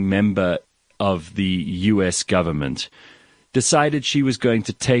ranking member of the U.S. government, decided she was going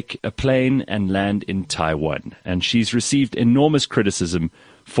to take a plane and land in Taiwan. And she's received enormous criticism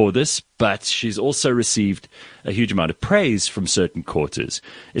for this, but she's also received a huge amount of praise from certain quarters.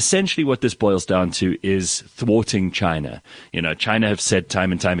 Essentially what this boils down to is thwarting China. You know, China have said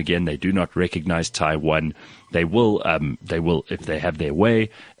time and time again they do not recognize Taiwan. They will, if they have their way,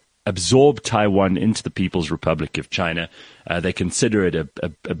 absorb Taiwan into the People's Republic of China. They consider it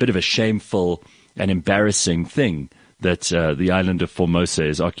a bit of a shameful and embarrassing thing that the island of Formosa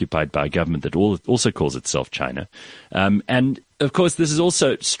is occupied by a government that also calls itself China. And, of course, this is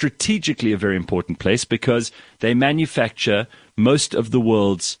also strategically a very important place because they manufacture most of the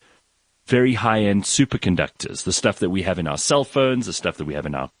world's very high-end superconductors, the stuff that we have in our cell phones, the stuff that we have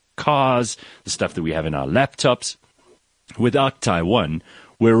in our cars, the stuff that we have in our laptops. Without Taiwan,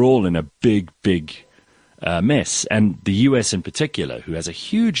 we're all in a big mess. And the U.S. in particular, who has a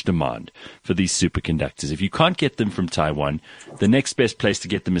huge demand for these superconductors. If you can't get them from Taiwan, the next best place to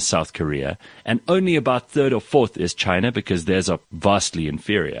get them is South Korea. And only about third or fourth is China because theirs are vastly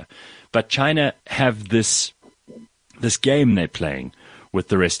inferior. But China have this game they're playing with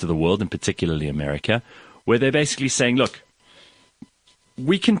the rest of the world, and particularly America, where they're basically saying, look,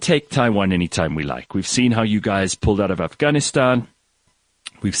 we can take Taiwan anytime we like. We've seen how you guys pulled out of Afghanistan.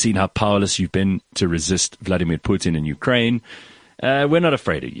 We've seen how powerless you've been to resist Vladimir Putin in Ukraine. We're not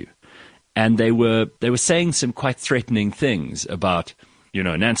afraid of you. And they were saying some quite threatening things about, you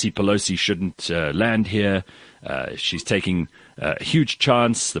know, Nancy Pelosi shouldn't land here. She's taking a huge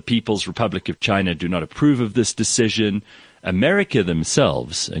chance. The People's Republic of China do not approve of this decision. America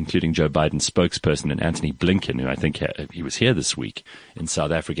themselves, including Joe Biden's spokesperson and Antony Blinken, who I think he was here this week in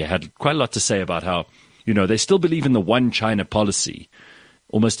South Africa, had quite a lot to say about how, you know, they still believe in the one China policy,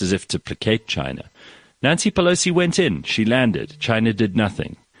 almost as if to placate China. Nancy Pelosi went in. She landed. China did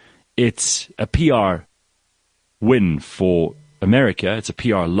nothing. It's a PR win for America. It's a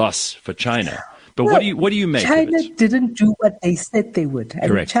PR loss for China. But what do you make China of it? didn't do what they said they would.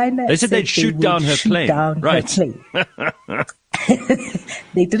 Correct. China they said they'd shoot down her plane. Right.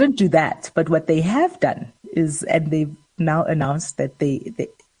 They didn't do that. But what they have done is, and they've now announced that they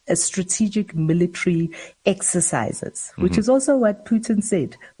strategic military exercises, which is also what Putin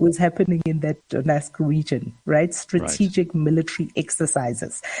said was happening in that Donetsk region, right? Strategic military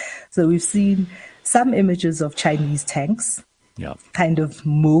exercises. So we've seen some images of Chinese tanks kind of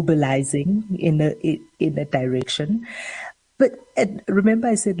mobilizing in a direction. But remember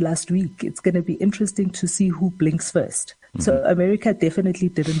I said last week, it's going to be interesting to see who blinks first. So America definitely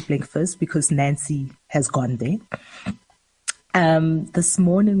didn't blink first because Nancy has gone there. This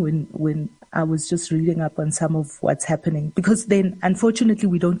morning when I was just reading up on some of what's happening, because then unfortunately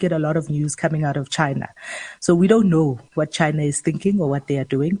we don't get a lot of news coming out of China. So we don't know what China is thinking or what they are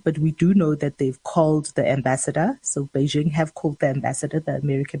doing, but we do know that they've called the ambassador. So Beijing have called the ambassador, the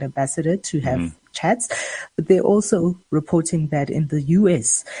American ambassador, to have chats. But they're also reporting that in the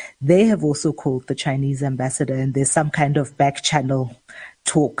US, they have also called the Chinese ambassador, and there's some kind of back channel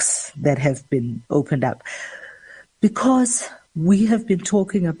talks that have been opened up. Because we have been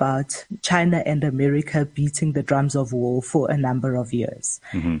talking about China and America beating the drums of war for a number of years.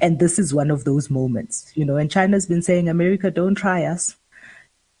 And this is one of those moments, you know, and China's been saying, America, don't try us.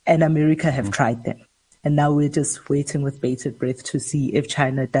 And America have tried them. And now we're just waiting with bated breath to see if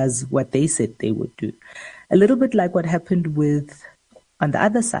China does what they said they would do. A little bit like what happened with, on the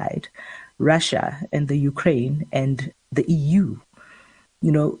other side, Russia and the Ukraine and the EU.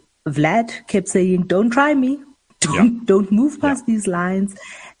 You know, Vlad kept saying, don't try me. Don't move past these lines.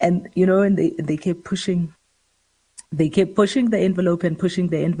 And, and they kept pushing. They kept pushing the envelope and pushing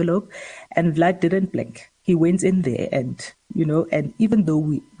the envelope, and Vlad didn't blink. He went in there and, and even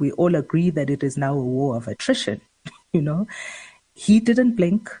though we all agree that it is now a war of attrition, he didn't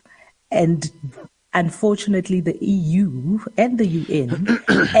blink. And unfortunately, the EU and the UN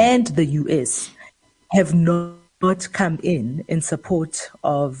and the US have not come in support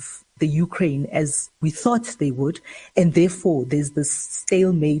of the Ukraine as we thought they would, and therefore there's this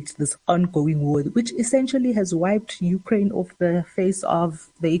stalemate, this ongoing war, which essentially has wiped Ukraine off the face of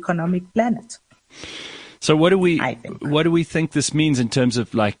the economic planet. So what do we think this means in terms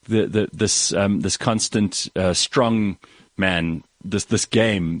of like this constant strong man, this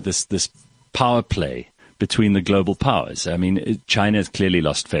game, this power play between the global powers? I mean, China has clearly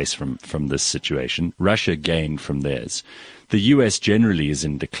lost face from this situation. Russia gained from theirs. The U.S. generally is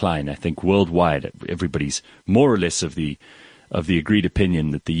in decline. I think worldwide, everybody's more or less of the agreed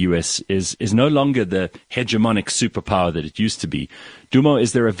opinion that the U.S. is no longer the hegemonic superpower that it used to be. Dumo,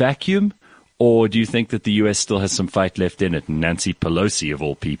 is there a vacuum, or do you think that the U.S. still has some fight left in it, and Nancy Pelosi, of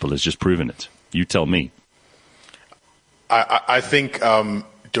all people, has just proven it? You tell me. I think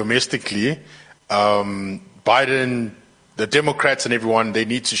domestically, Biden, the Democrats and everyone, they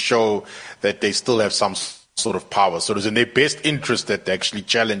need to show that they still have some sort of power. So it is in their best interest that they actually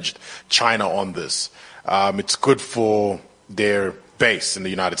challenged China on this. It's good for their base in the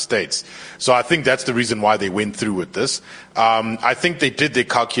United States. So I think that's the reason why they went through with this. I think they did their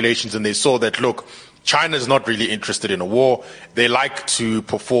calculations and they saw that, look, China's not really interested in a war. They like to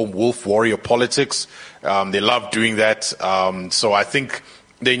perform wolf warrior politics. They love doing that. So I think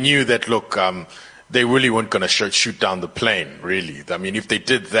they knew that, look, they really weren't going to shoot down the plane, really. I mean, if they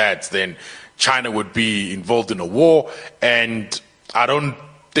did that, then China would be involved in a war, and I don't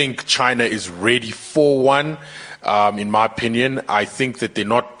think China is ready for one, in my opinion. I think that they're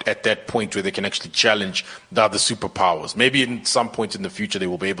not at that point where they can actually challenge the other superpowers. Maybe in some point in the future they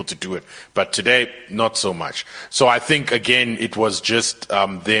will be able to do it, but today, not so much. So I think, again, it was just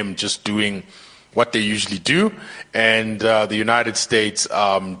them just doing what they usually do, and the United States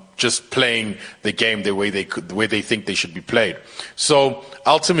just playing the game the way they think they should be played. So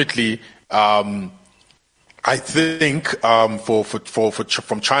ultimately, I think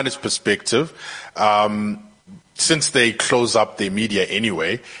from China's perspective, since they close up their media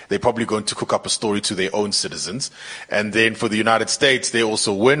anyway, they're probably going to cook up a story to their own citizens. And then for the United States, they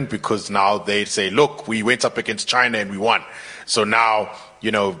also win because now they say, look, we went up against China and we won. So now,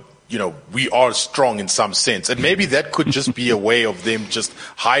 we are strong in some sense. And maybe that could just be a way of them just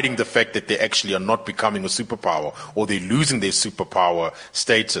hiding the fact that they actually are not becoming a superpower, or they're losing their superpower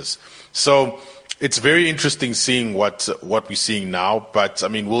status. So it's very interesting seeing what we're seeing now. But I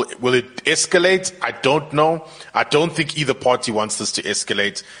mean, will it escalate? I don't know. I don't think either party wants this to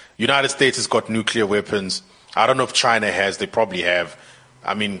escalate. United States has got nuclear weapons. I don't know if China has. They probably have.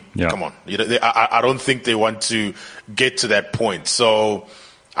 I mean, Come on. I don't think they want to get to that point. So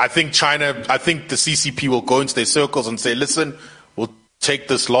I think the CCP will go into their circles and say, listen, we'll take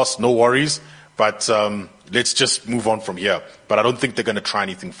this loss, no worries, but let's just move on from here. But I don't think they're going to try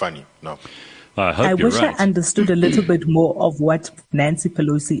anything funny, no. I wish I understood a little bit more of what Nancy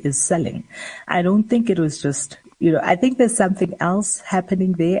Pelosi is selling. I don't think it was just, I think there's something else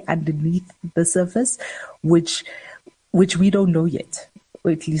happening there underneath the surface, which we don't know yet,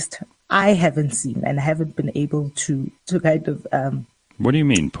 or at least I haven't seen and haven't been able to kind of what do you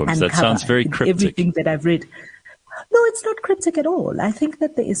mean, Pums? That sounds very cryptic. Everything that I've read. No, it's not cryptic at all. I think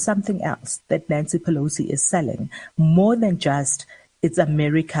that there is something else that Nancy Pelosi is selling, more than just it's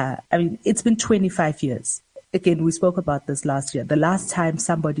America. I mean, it's been 25 years. Again, we spoke about this last year. The last time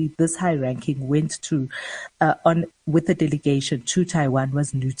somebody this high-ranking went to with a delegation to Taiwan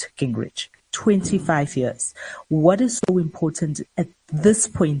was Newt Gingrich. 25 years. What is so important at this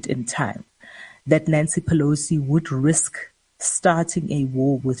point in time that Nancy Pelosi would risk starting a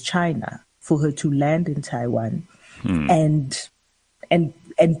war with China for her to land in Taiwan and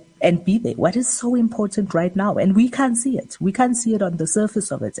be there? What is so important right now? And we can't see it. We can't see it on the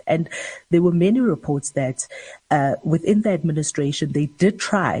surface of it. And there were many reports that within the administration, they did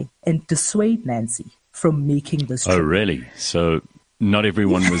try and dissuade Nancy from making this trip. Oh, really? So not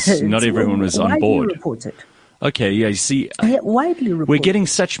everyone was on board. Reported. Okay, yeah, you see, widely reported. We're getting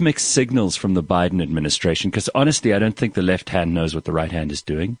such mixed signals from the Biden administration because honestly, I don't think the left hand knows what the right hand is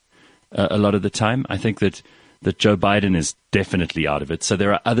doing a lot of the time. I think that Joe Biden is definitely out of it. So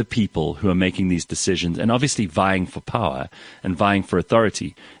there are other people who are making these decisions and obviously vying for power and vying for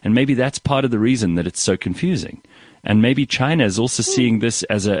authority. And maybe that's part of the reason that it's so confusing. And maybe China is also seeing this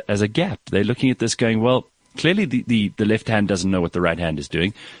as a gap. They're looking at this going, well, Clearly, the left hand doesn't know what the right hand is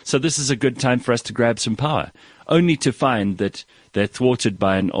doing. So this is a good time for us to grab some power, only to find that they're thwarted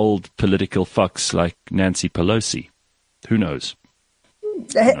by an old political fox like Nancy Pelosi. Who knows?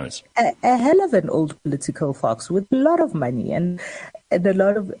 A hell of an old political fox with a lot of money and a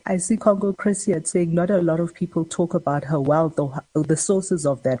lot of, I see Congo Chris here saying not a lot of people talk about her wealth or the sources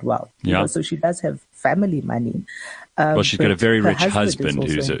of that wealth. Yeah. You know, so she does have family money. Well, she's got a very rich husband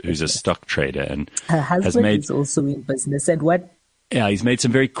who's a stock trader, and her husband is also in business. And he's made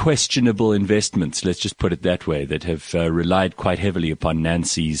some very questionable investments, let's just put it that way, that have relied quite heavily upon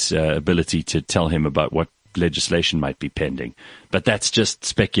Nancy's ability to tell him about what legislation might be pending. But that's just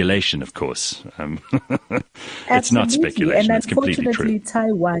speculation, of course. It's not speculation. And it's completely true. Unfortunately,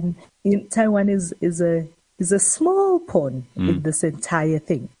 Taiwan is a small pawn in this entire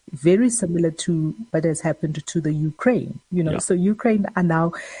thing. Very similar to what has happened to the Ukraine. You know, so Ukraine are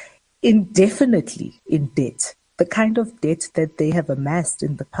now indefinitely in debt. The kind of debt that they have amassed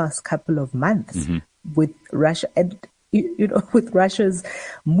in the past couple of months with Russia and, you know, with Russia's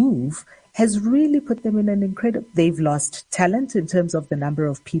move has really put them in an incredible... They've lost talent in terms of the number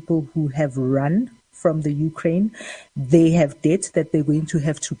of people who have run from the Ukraine. They have debt that they're going to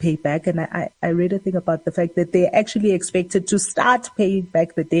have to pay back. And I read a thing about the fact that they're actually expected to start paying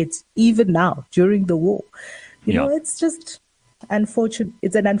back the debt even now during the war. You know, it's just unfortunate.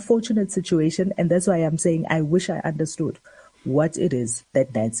 It's an unfortunate situation. And that's why I'm saying I wish I understood what it is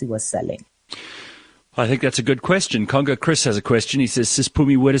that Nancy was selling. I think that's a good question. Congo Chris has a question. He says, Sis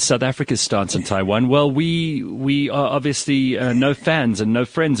Pumi, what is South Africa's stance on Taiwan? Well, we are obviously no fans and no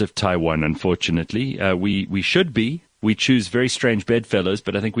friends of Taiwan, unfortunately. We should be. We choose very strange bedfellows,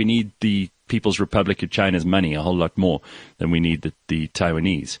 but I think we need the People's Republic of China's money a whole lot more than we need the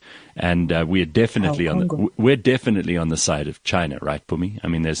Taiwanese. And we're definitely on the side of China, right, Pumi? I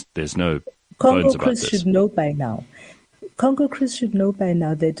mean, there's no bones about this. Congo Chris should know by now. Congo Chris should know by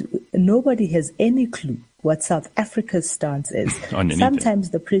now that nobody has any clue what South Africa's stance is.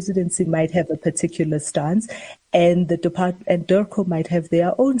 Sometimes the presidency might have a particular stance, and the department and DIRCO might have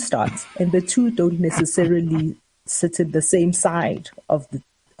their own stance, and the two don't necessarily sit in the same side of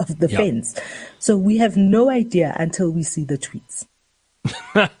the fence. So we have no idea until we see the tweets.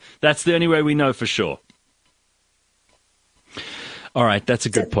 That's the only way we know for sure. All right, that's a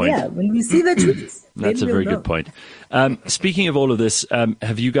good point. Yeah, when we see the tweets. That's a very good point. Speaking of all of this,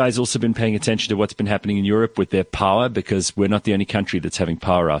 have you guys also been paying attention to what's been happening in Europe with their power? Because we're not the only country that's having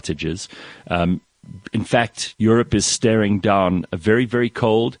power outages. In fact, Europe is staring down a very, very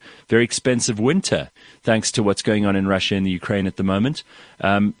cold, very expensive winter, thanks to what's going on in Russia and the Ukraine at the moment.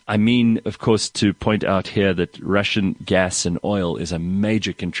 I mean, of course, to point out here that Russian gas and oil is a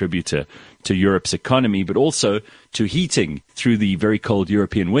major contributor to Europe's economy, but also to heating through the very cold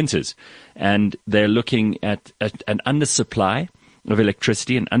European winters. And they're looking at an undersupply of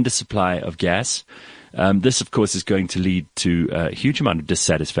electricity, an undersupply of gas. This, of course, is going to lead to a huge amount of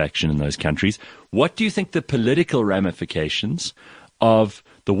dissatisfaction in those countries. What do you think the political ramifications of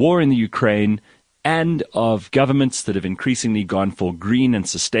the war in the Ukraine and of governments that have increasingly gone for green and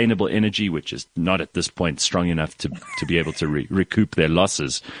sustainable energy, which is not at this point strong enough to be able to recoup their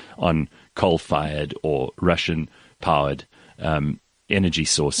losses on coal-fired or Russian-powered energy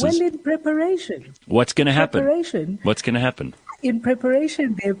sources? Well, in preparation. What's going to happen? What's going to happen? In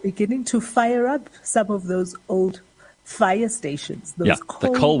preparation, they're beginning to fire up some of those old fire stations, those the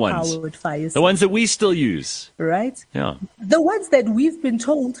coal ones, fire stations. The ones that we still use. Right? Yeah. The ones that we have been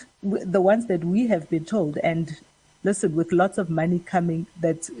told, and listen, with lots of money coming,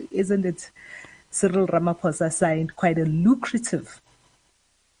 that isn't it, Cyril Ramaphosa signed quite a lucrative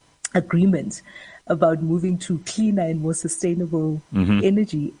agreement about moving to cleaner and more sustainable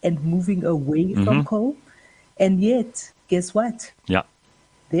energy and moving away from coal. And yet, guess what? Yeah.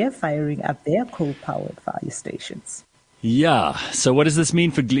 They're firing up their coal-powered fire stations. Yeah. So what does this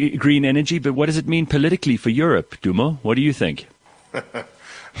mean for green energy? But what does it mean politically for Europe, Dumo? What do you think?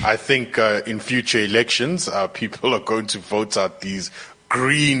 I think in future elections, people are going to vote out these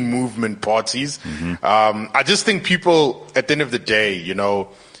green movement parties. I just think people, at the end of the day, you know,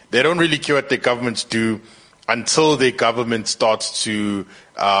 they don't really care what their governments do until their government starts to,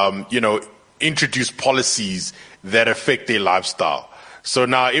 introduce policies that affect their lifestyle. So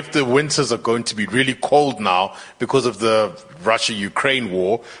now if the winters are going to be really cold now because of the Russia-Ukraine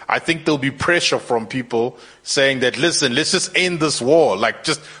war, I think there'll be pressure from people saying that, listen, let's just end this war. Like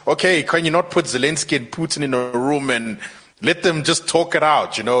okay, can you not put Zelensky and Putin in a room and let them just talk it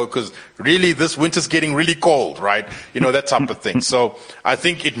out, because really this winter's getting really cold, right? That type of thing. So I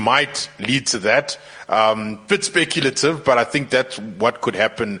think it might lead to that. Bit speculative, but I think that's what could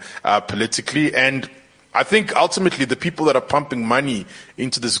happen politically. And I think ultimately the people that are pumping money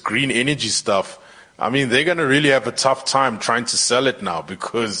into this green energy stuff, I mean, they're going to really have a tough time trying to sell it now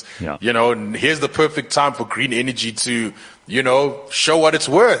because, here's the perfect time for green energy to, show what it's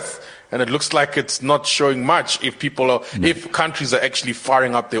worth. And it looks like it's not showing much if if countries are actually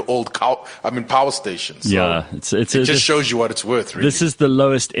firing up their old power stations. So it just shows you what it's worth, really. This is the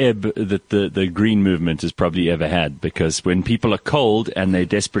lowest ebb that the green movement has probably ever had, because when people are cold and they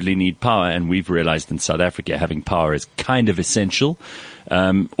desperately need power, and we've realized in South Africa having power is kind of essential,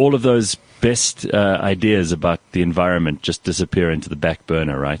 all of those best ideas about the environment just disappear into the back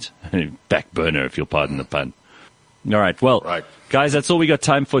burner, right? Back burner, if you'll pardon the pun. All right. Well, guys, that's all we got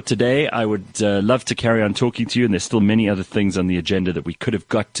time for today. I would love to carry on talking to you, and there's still many other things on the agenda that we could have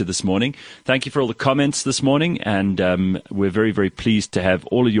got to this morning. Thank you for all the comments this morning, and we're very, very pleased to have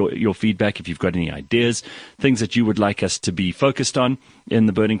all of your feedback. If you've got any ideas, things that you would like us to be focused on in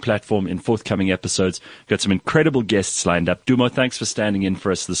the Burning Platform in forthcoming episodes. Got some incredible guests lined up. Dumo, thanks for standing in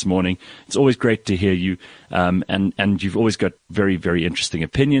for us this morning. It's always great to hear you, and you've always got very, very interesting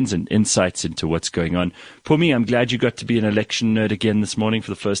opinions and insights into what's going on. Pumi, I'm glad you got to be an election nerd again this morning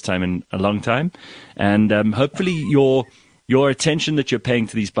for the first time in a long time, and hopefully your attention that you're paying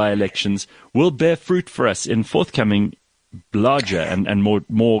to these by-elections will bear fruit for us in forthcoming larger and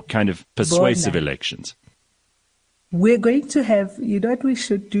more kind of persuasive elections. We're going to have, you know what we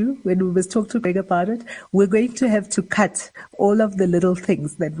should do when we must talk to Greg about it? We're going to have to cut all of the little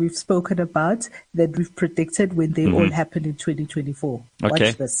things that we've spoken about, that we've predicted when they all happen in 2024. Okay.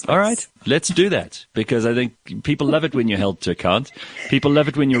 Watch this. All right. Let's do that, because I think people love it when you're held to account. People love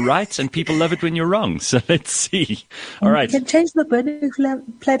it when you're right, and people love it when you're wrong. So let's see. All right. We can change the Burning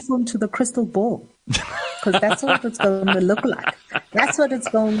Platform to the crystal ball. Because that's what it's going to look like. That's what it's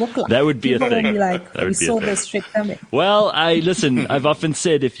going to look like. That would be People a thing. Will be like, we saw this trick coming. Well, I've often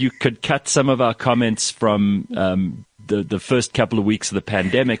said if you could cut some of our comments from the first couple of weeks of the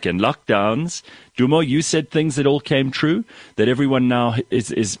pandemic and lockdowns, Dumo, you said things that all came true, that everyone now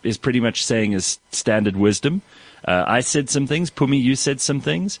is pretty much saying is standard wisdom. I said some things. Pumi, you said some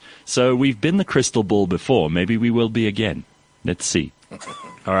things. So we've been the crystal ball before. Maybe we will be again. Let's see.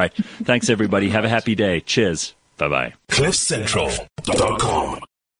 All right. Thanks, everybody. Have a happy day. Cheers. Bye-bye. CliffCentral.com